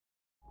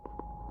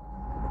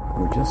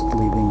We're just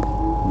leaving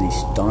the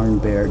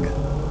Starnberg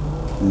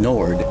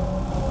Nord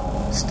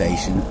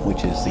station,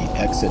 which is the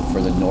exit for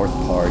the north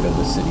part of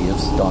the city of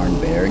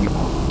Starnberg.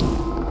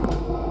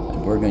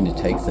 And we're going to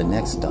take the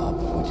next stop,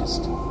 which is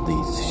the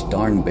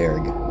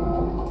Starnberg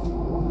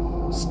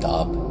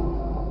stop.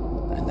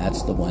 And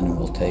that's the one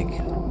we'll take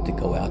to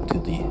go out to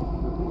the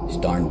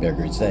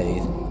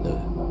Starnbergersee, the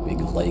big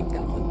lake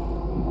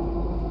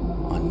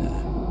on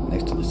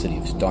next to the city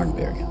of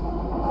Starnberg.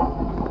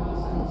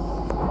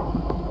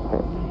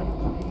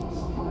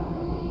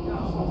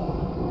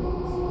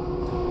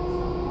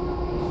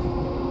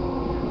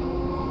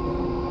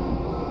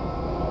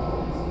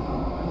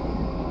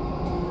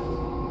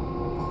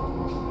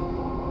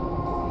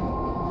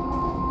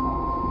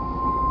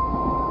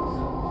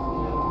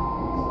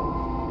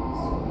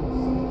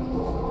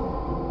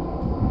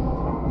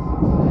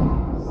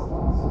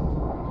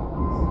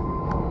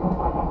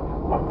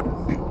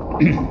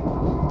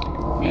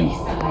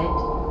 Nächster Halt,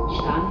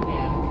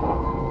 Starnberg.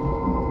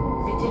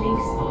 Bitte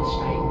links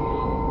aussteigen.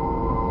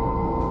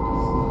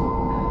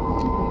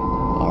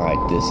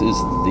 Alright, this is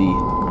the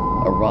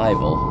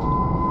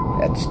arrival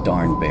at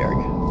Starnberg,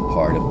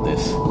 part of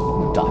this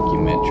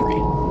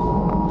documentary.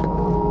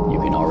 You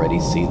can already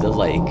see the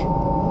lake.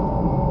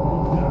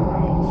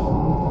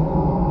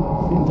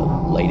 And the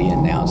lady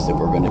announced that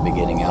we're going to be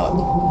getting out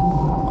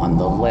on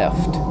the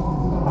left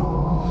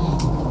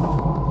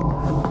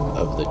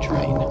of the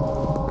train,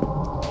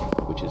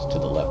 which is to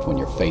the left when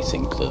you're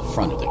facing to the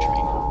front of the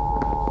train.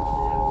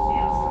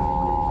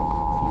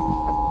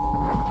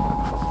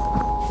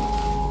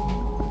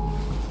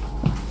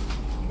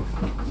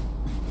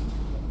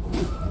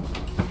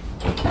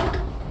 You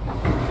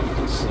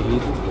can see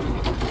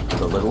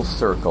the little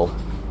circle.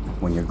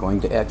 When you're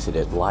going to exit,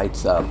 it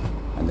lights up,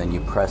 and then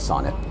you press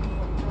on it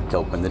to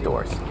open the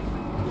doors.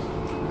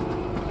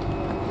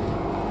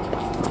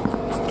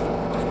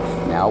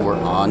 Now we're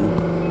on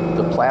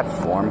the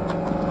platform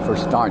for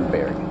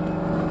Starnberg,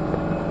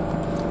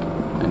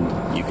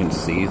 and you can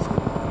see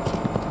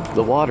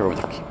the water.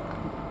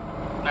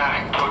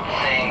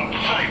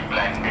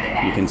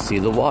 You can see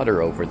the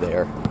water over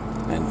there,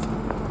 and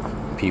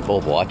people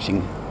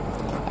watching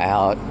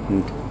out,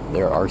 and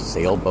there are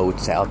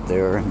sailboats out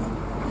there. And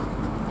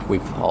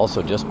we've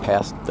also just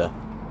passed the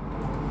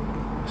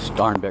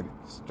Starnberg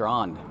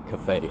Strand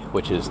Cafe,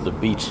 which is the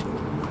beach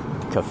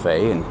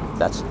cafe, and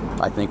that's,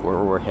 I think,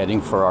 where we're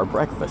heading for our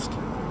breakfast.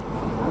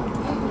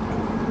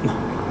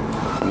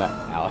 And that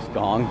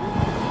Ausgang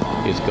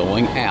is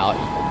going out.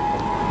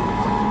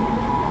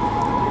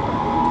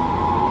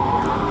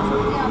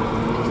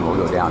 And we'll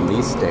go down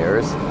these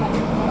stairs.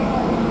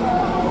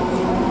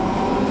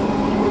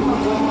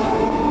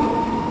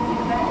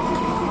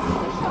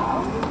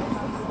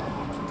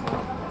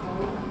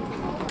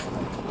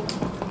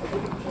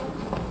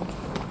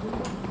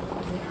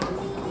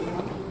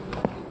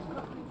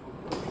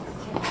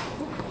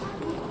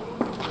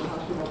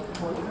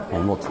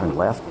 And we'll turn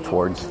left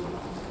towards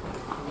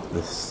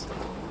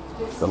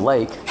the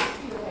lake,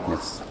 and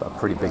it's a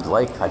pretty big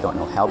lake. I don't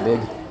know how big.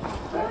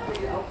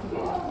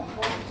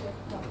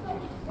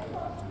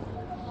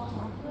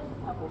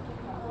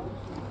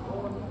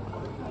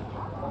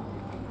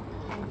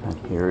 And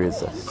here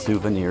is a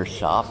souvenir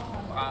shop.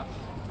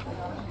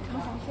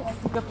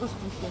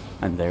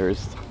 And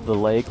there's the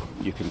lake.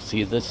 You can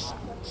see this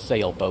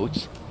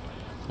sailboats.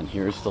 And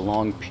here's the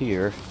long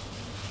pier.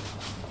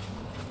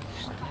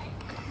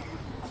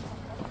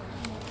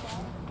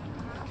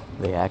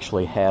 They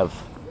actually have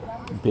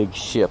big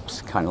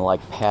ships, kind of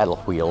like paddle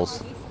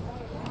wheels,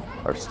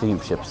 or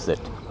steamships that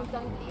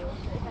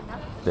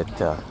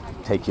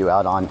take you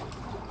out on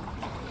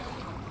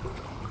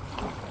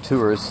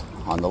tours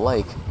on the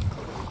lake.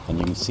 And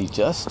you can see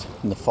just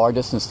in the far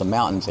distance the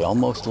mountains. They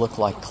almost look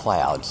like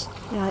clouds.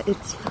 Yeah,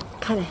 it's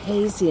kind of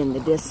hazy in the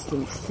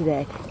distance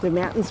today. The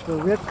mountains were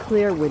real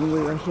clear when we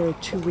were here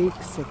 2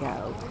 weeks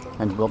ago.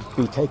 And we'll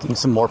be taking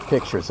some more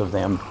pictures of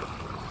them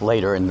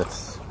later, and the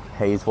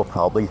haze will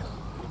probably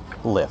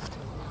lift.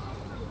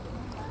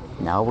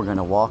 Now we're going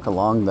to walk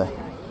along the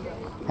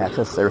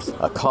access. There's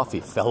a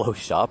coffee fellow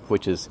shop,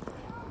 which is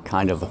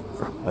kind of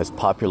as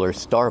popular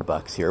as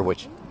Starbucks here,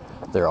 which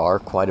there are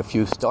quite a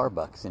few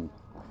Starbucks in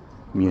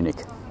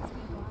Munich.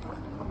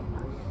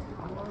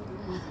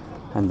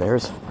 And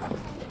there's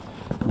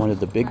one of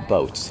the big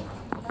boats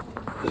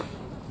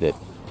that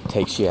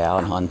takes you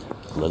out on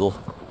little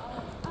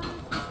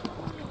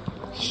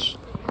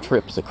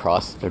trips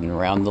across and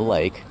around the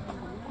lake.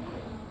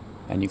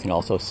 And you can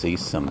also see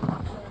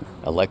some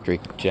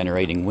electric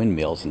generating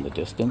windmills in the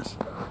distance.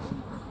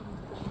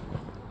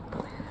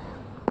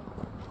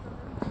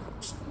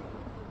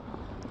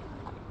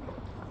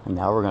 And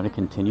now we're going to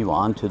continue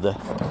on to the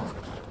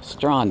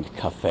Strand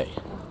Cafe,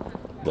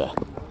 the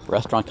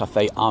Restaurant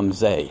Cafe am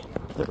See,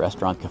 the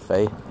restaurant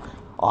cafe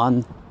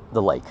on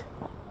the lake.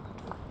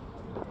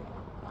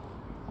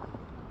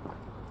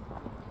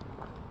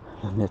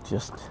 And it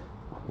just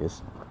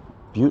is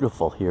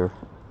beautiful here.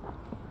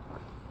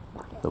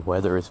 The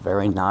weather is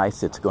very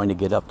nice. It's going to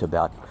get up to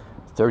about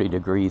 30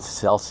 degrees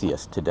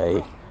Celsius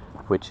today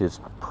which is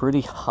pretty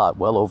hot,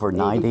 well over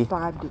 90.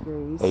 85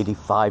 degrees.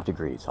 85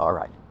 degrees, all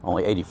right.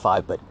 Only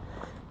 85, but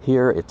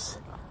here it's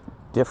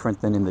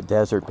different than in the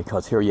desert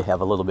because here you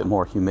have a little bit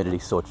more humidity,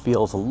 so it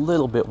feels a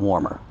little bit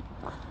warmer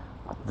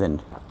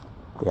than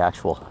the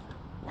actual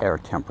air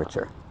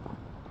temperature.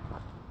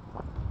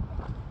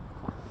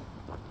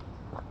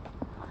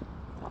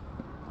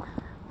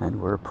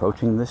 And we're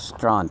approaching the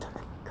Strand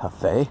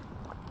Cafe.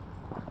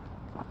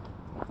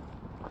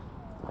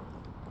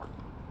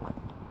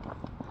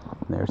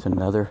 There's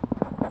another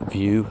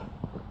view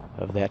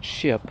of that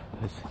ship.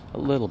 It's a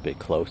little bit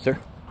closer,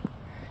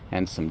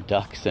 and some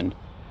ducks and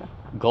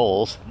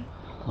gulls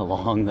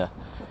along the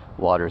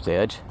water's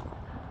edge.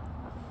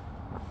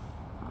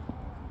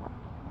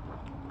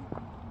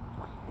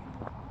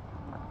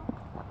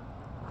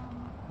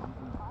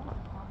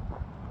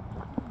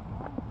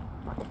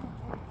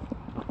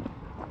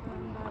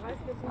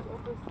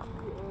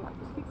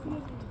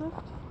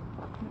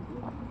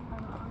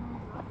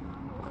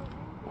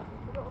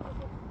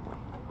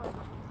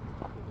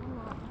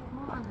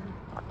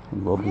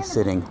 And we'll be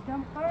sitting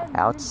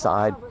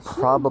outside,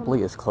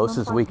 probably as close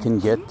as we can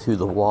get to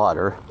the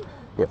water,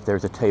 if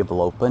there's a table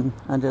open,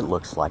 and it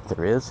looks like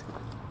there is.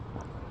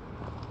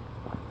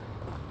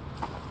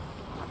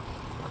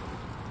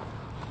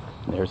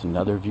 There's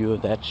another view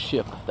of that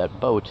ship, that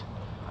boat.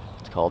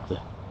 It's called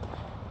the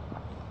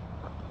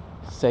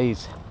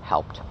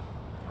Seeshaupt,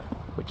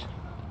 which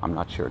I'm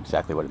not sure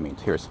exactly what it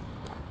means. Here's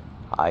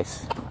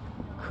ice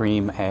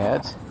cream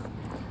ads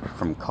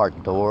from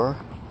Carte d'Or,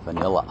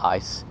 vanilla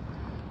ice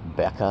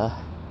Becca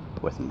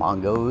with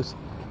mangoes,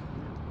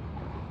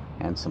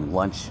 and some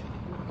lunch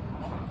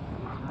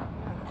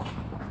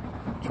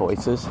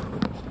choices.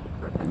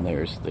 And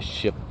there's the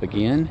ship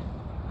again.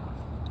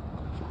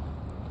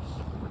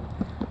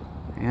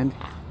 And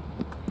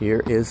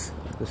here is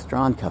the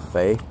Strand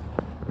Cafe.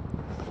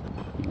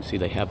 You can see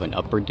they have an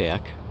upper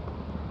deck.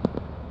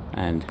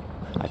 And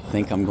I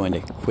think I'm going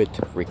to quit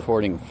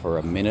recording for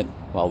a minute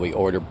while we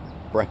order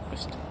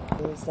breakfast.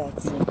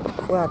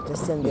 We'll have to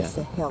send this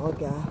to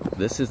Helga.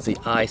 This is the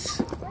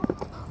ice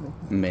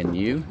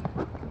menu.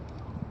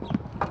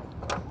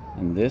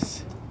 And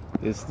this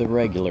is the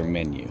regular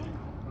menu.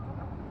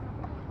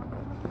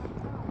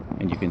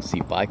 And you can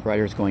see bike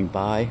riders going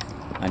by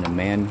and a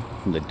man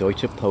from the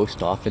Deutsche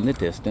Post off in the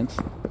distance.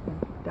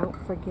 Don't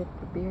forget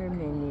the beer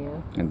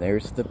menu. And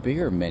there's the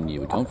beer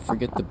menu. Don't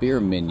forget the beer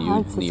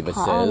menu, Neva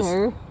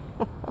says.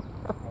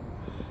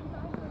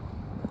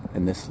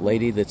 And this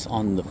lady that's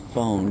on the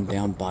phone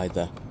down by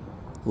the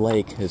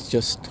lake has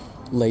just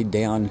laid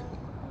down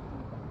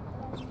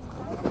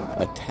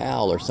a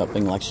towel or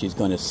something, like she's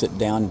going to sit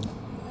down,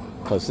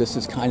 because this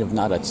is kind of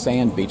not a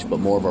sand beach but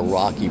more of a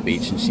rocky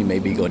beach, and she may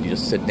be going to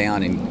just sit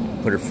down and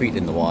put her feet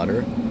in the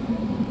water.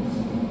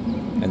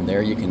 And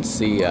there you can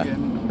see a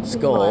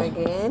skull.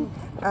 Again,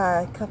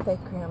 Cafe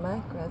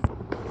Crema.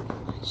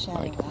 Shadow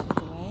out of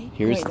the way.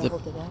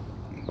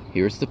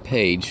 Here's the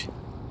page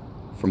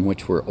from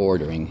which we're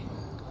ordering,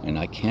 and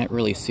I can't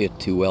really see it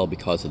too well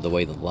because of the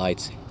way the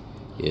lights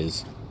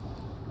is,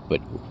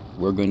 but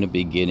we're going to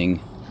be getting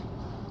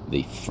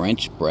the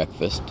French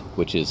breakfast,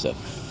 which is a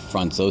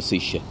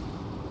französische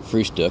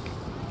Frühstück,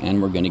 and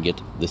we're going to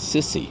get the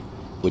Sissi,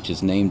 which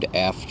is named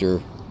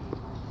after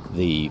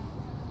the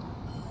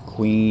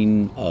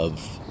Queen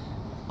of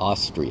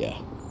Austria.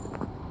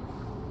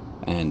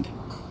 And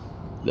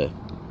the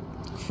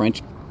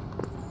French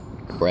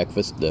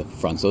breakfast, the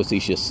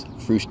französisches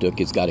Frühstück,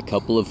 has got a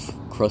couple of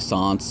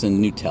croissants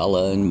and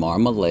Nutella and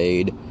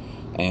marmalade,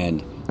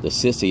 and the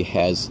Sissi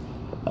has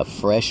a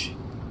fresh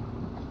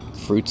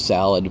fruit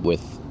salad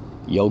with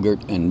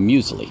yogurt and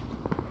muesli.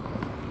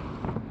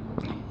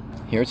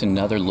 Here's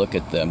another look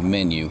at the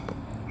menu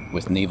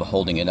with Neva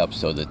holding it up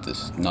so that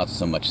there's not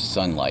so much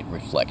sunlight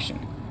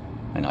reflection.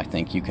 And I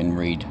think you can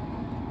read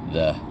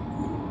the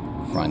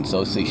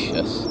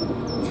französisches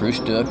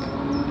Frühstück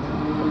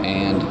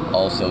and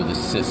also the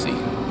Sissi.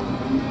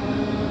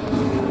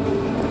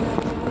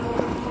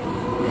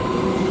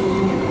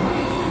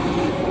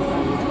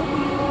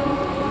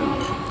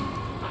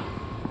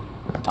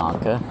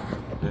 Danke.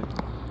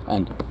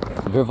 And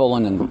wir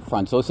wollen ein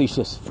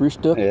französisches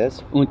Frühstück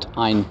und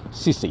ein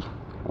Sissi.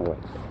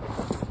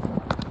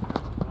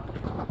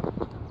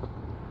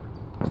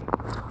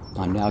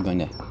 I'm now going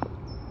to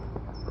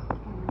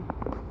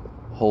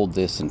hold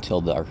this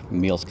until our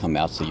meals come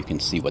out so you can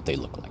see what they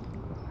look like.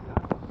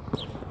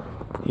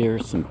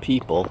 Here's some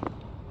people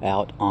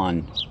out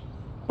on,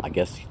 I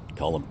guess you'd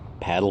call them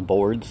paddle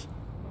boards,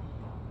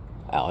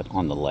 out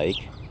on the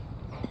lake.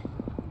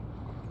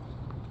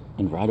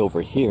 And right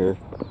over here,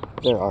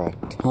 there are a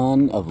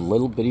ton of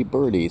little bitty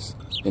birdies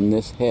in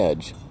this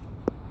hedge.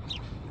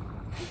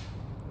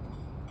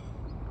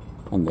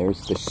 And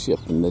there's the ship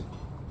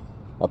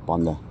up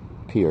on the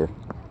pier.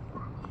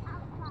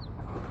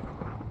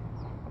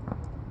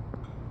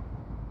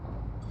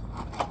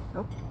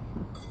 Oh.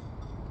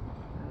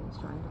 I was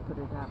trying to put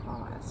it up.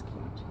 I'll ask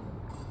you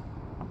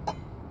to.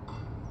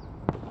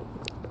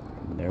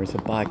 And there's a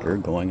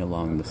biker going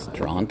along the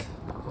Strand.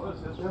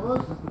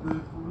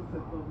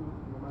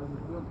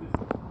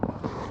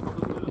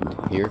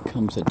 And here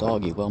comes a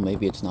doggie. Well,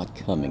 maybe it's not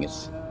coming.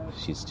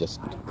 She's just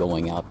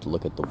going out to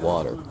look at the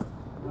water.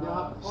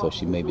 So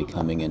she may be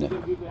coming in a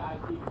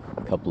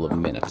couple of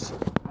minutes.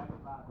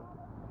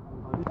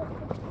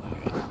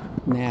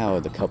 Now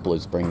the couple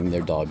is bringing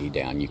their doggie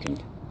down. You can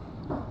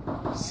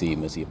see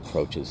him as he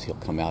approaches. He'll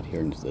come out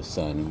here into the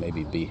sun and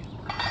maybe be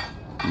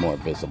more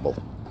visible.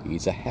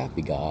 He's a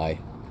happy guy.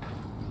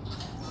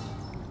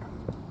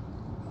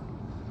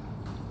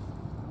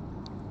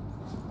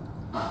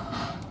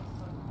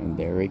 And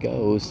there he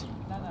goes.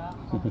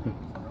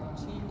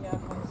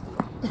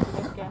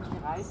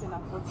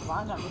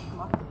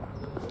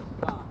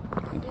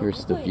 And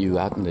here's the view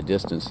out in the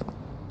distance,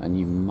 and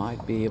you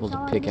might be able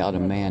to pick out a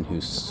man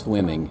who's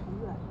swimming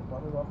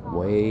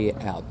way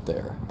out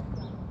there.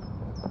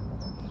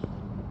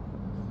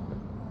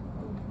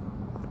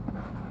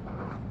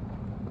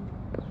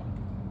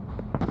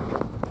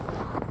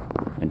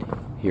 And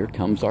here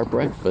comes our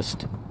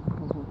breakfast.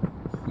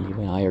 You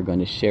and I are going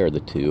to share the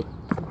two.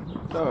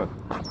 So,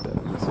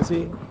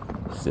 Sissy,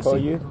 Sissy. for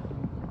you.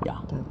 Yeah.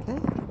 Okay.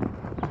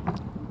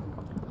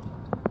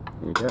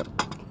 Here you go.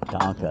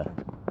 Danke.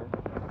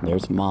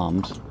 There's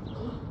Mom's.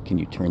 Can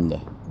you turn the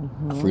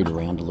fruit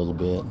around a little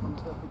bit?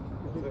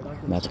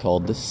 And that's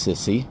called the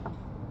Sissy.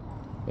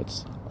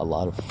 It's a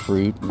lot of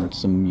fruit and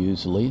some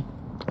muesli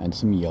and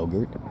some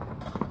yogurt.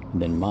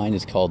 And then mine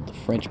is called the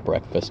French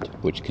breakfast,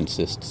 which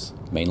consists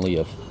mainly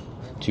of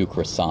 2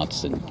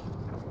 croissants and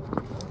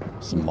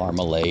some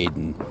marmalade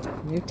and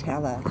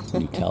Nutella.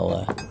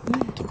 Nutella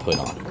to put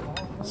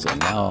on. So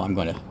now I'm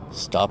going to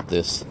stop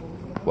this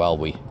while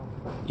we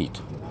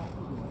eat.